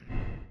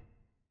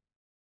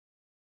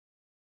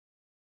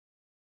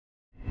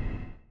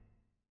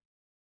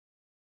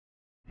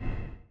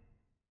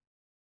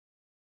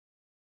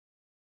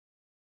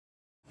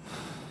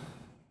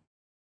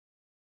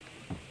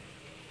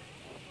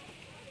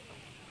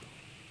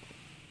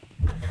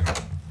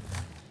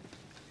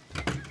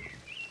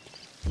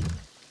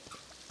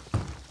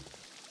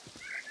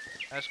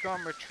 Let's go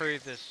and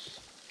retrieve this.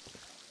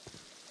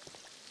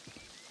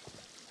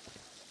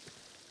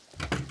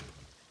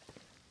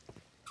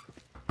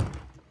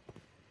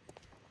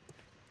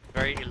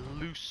 Very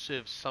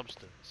elusive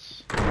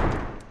substance.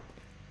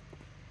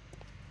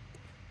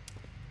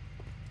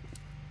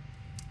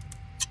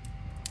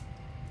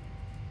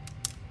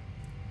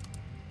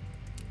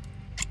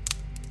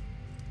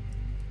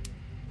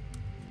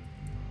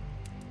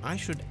 I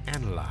should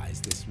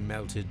analyze this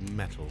melted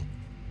metal.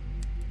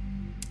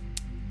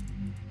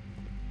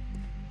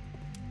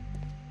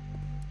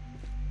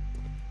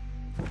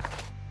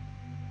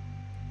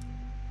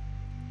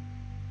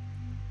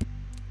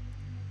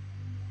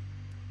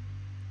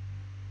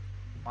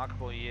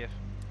 Remarkable year.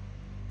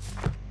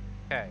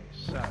 Okay,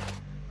 so.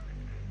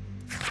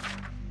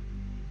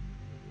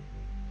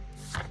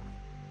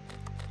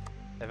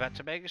 They've had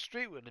to make a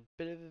street with a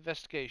bit of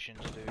investigation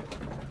to do.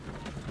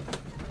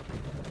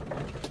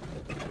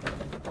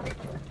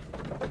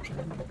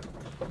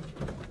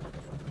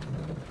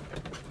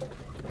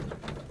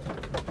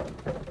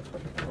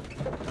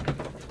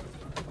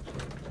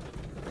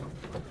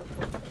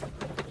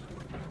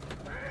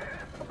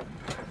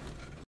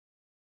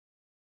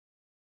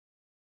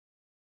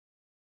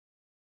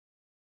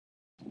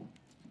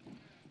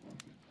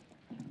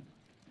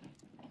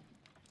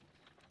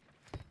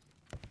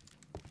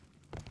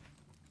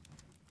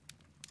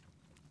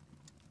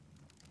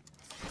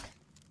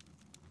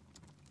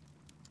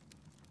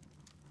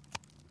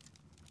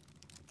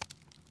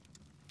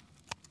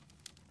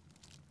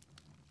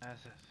 As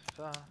a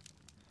far.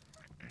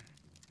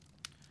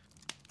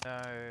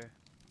 No.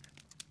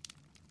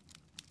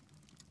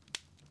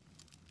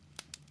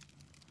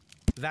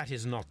 That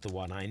is not the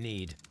one I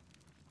need.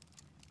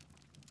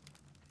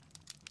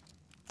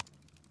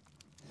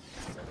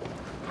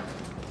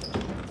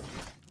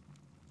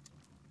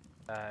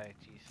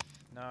 Geez,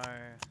 no.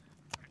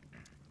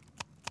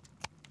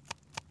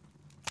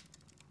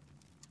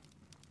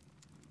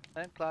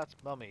 Templar's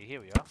mummy,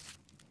 here we are.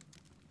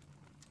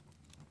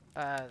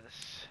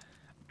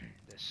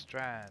 This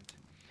strand.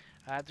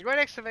 The great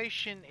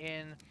excavation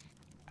in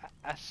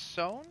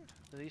Assone,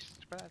 at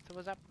least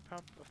was that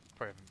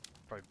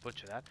probably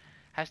butcher that,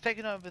 has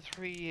taken over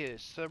 3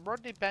 years. So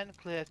Rodney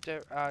Benclear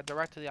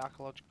directed the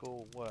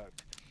archaeological work.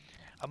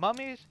 A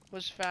mummy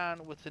was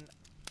found with an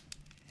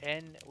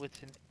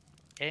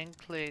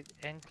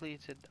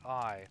enucleated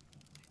eye,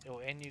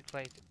 or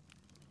enucleated.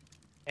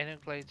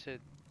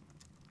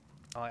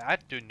 Oh, I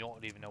do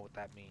not even know what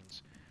that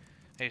means.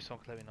 Maybe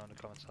someone let me know in the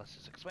comments. Let's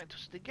just explain to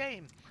us the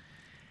game.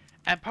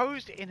 And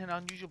posed in an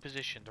unusual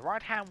position. The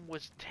right hand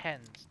was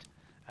tensed,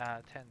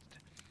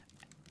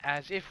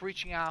 as if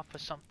reaching out for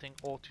something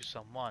or to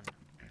someone.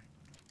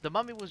 The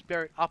mummy was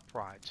buried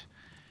upright.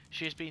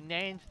 She has been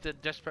named the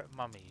Desperate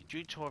Mummy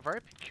due to her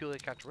very peculiar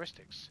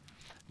characteristics.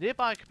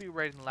 Nearby could be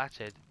read in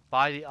Latin,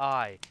 "By the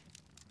eye.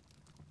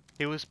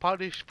 He was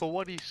punished for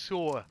what he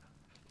saw."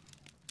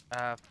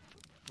 By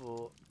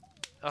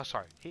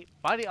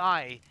the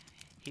eye,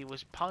 he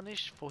was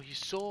punished for he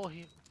saw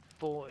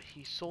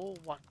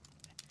what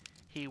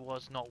he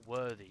was not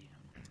worthy.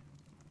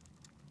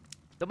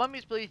 The mummy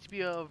is believed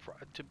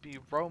to be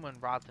Roman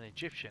rather than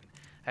Egyptian,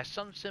 as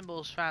some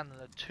symbols found in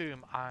the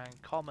tomb are in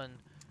common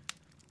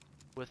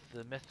with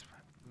the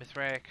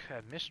Mithraic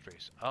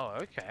mysteries. Oh,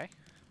 okay.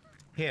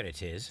 Here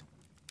it is.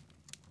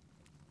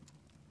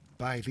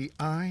 By the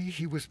eye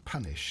he was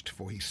punished,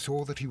 for he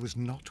saw that he was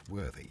not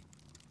worthy.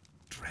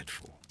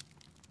 Dreadful.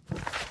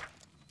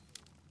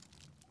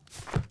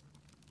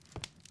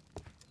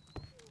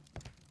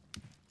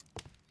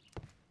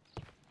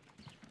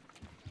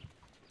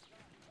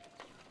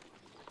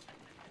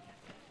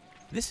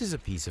 This is a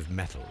piece of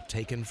metal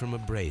taken from a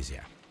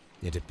brazier.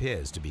 It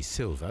appears to be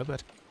silver,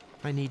 but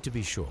I need to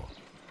be sure.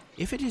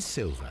 If it is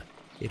silver,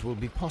 it will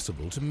be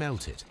possible to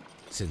melt it,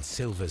 since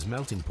silver's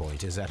melting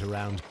point is at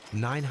around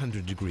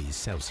 900 degrees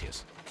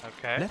Celsius.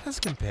 Okay. Let us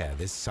compare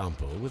this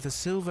sample with a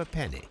silver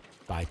penny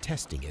by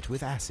testing it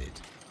with acid.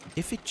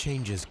 If it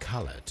changes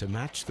color to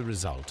match the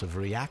result of a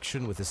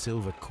reaction with a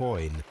silver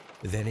coin,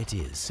 then it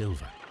is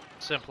silver.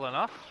 Simple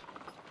enough.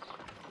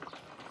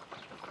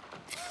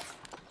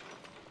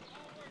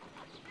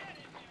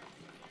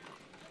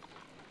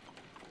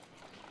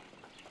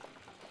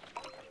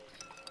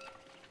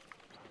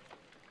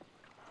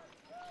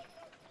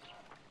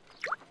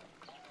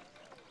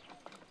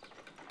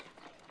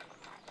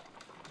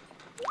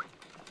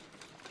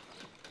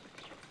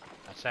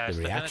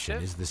 The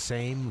reaction is the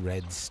same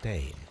red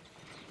stain.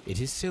 It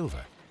is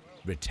silver,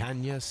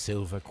 Britannia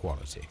silver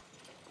quality.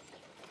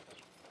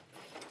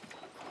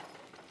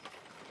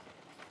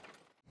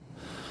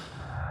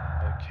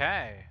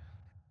 Okay.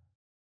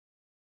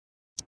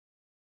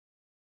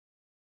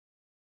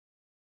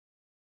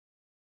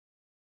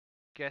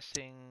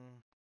 Guessing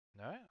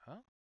no?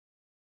 Huh?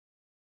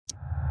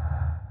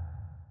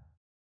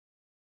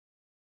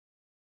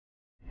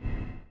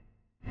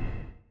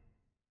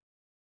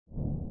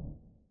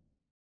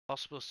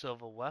 Possible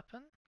silver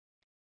weapon?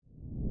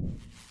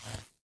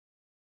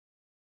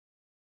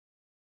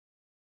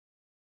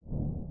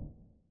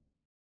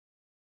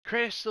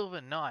 Create a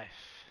silver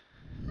knife.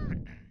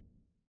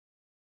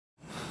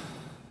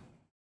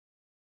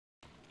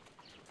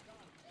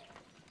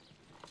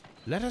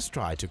 Let us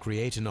try to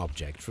create an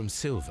object from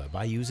silver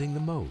by using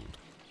the mold.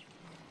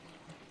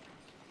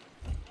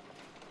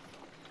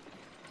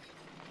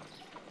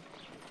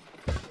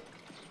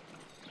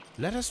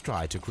 Let us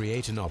try to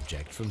create an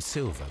object from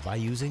silver by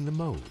using the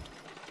mold.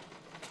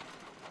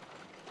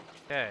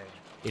 Okay.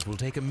 It will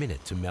take a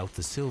minute to melt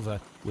the silver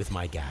with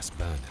my gas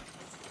burner.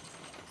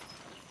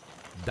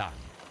 Done.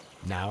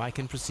 Now I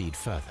can proceed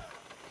further.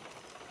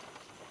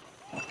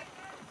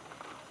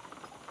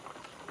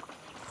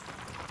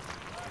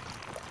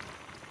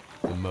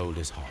 The mold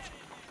is hot.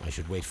 I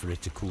should wait for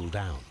it to cool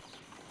down.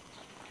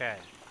 Okay.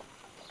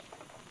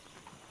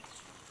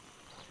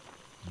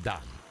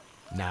 Done.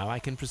 Now I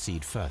can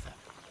proceed further.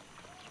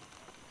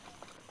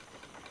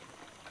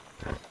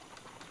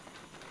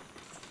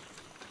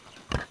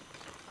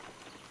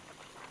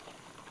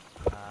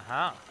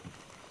 Uh-huh.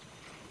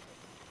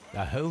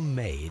 A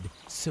homemade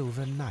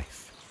silver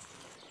knife.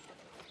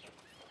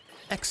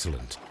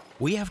 Excellent.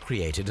 We have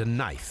created a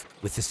knife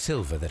with the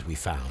silver that we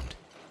found.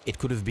 It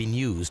could have been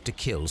used to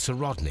kill Sir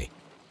Rodney.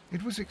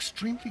 It was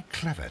extremely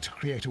clever to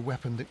create a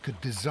weapon that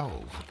could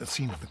dissolve at the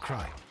scene of the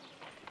crime.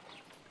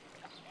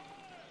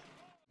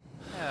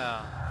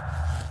 Yeah.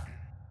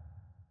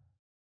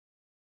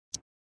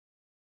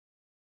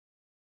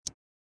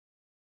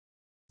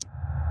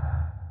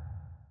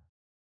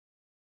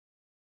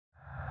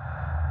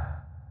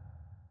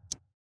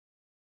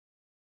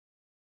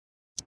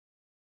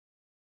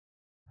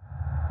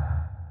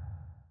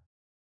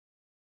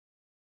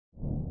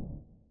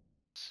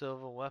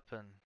 Silver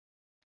weapon.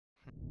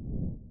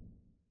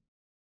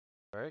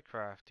 Very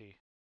crafty.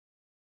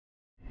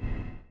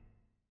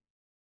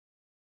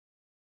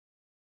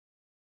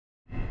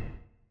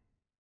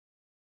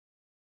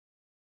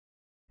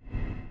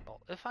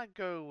 Well, if I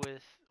go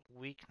with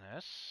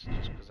weakness,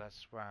 just because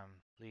that's where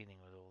I'm leaning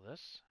with all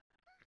this.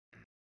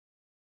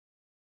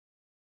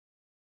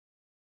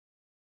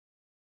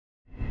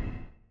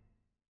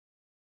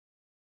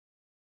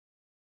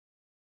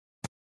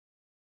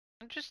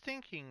 I'm just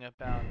thinking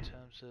about in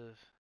terms of...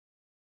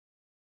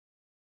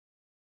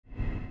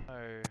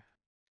 Oh...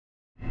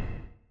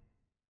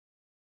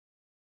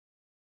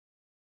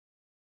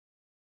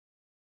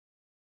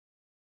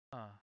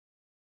 Huh.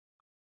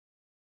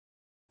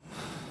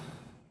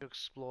 To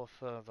explore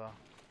further.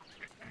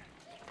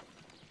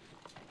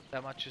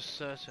 That much is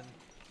certain.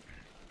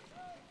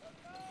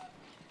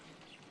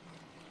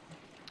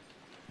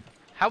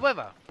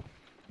 However,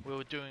 we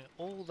were doing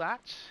all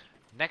that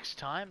next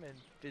time and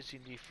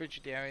visiting the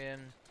Frigidarian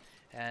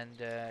and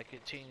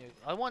continue.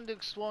 I wanted to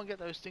explore and get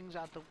those things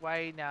out the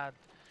way. Now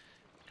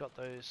got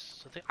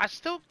those. I'm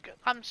still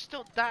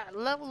that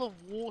level of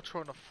water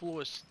on the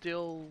floor is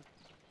still,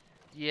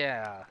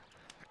 yeah,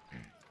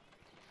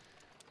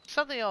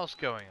 something else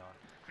going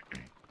on.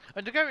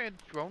 And to go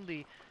wrong,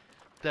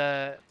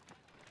 the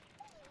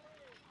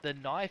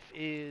knife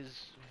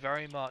is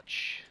very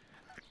much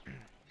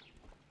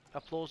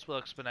a plausible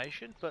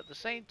explanation, but at the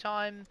same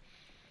time,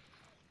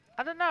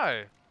 I don't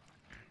know.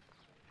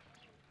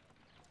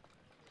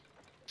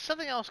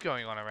 Something else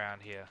going on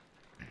around here.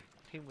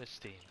 Team with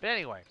Steam. But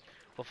anyway,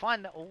 we'll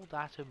find out all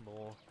that and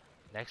more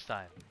next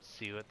time.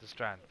 See you at the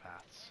Strand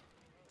Paths.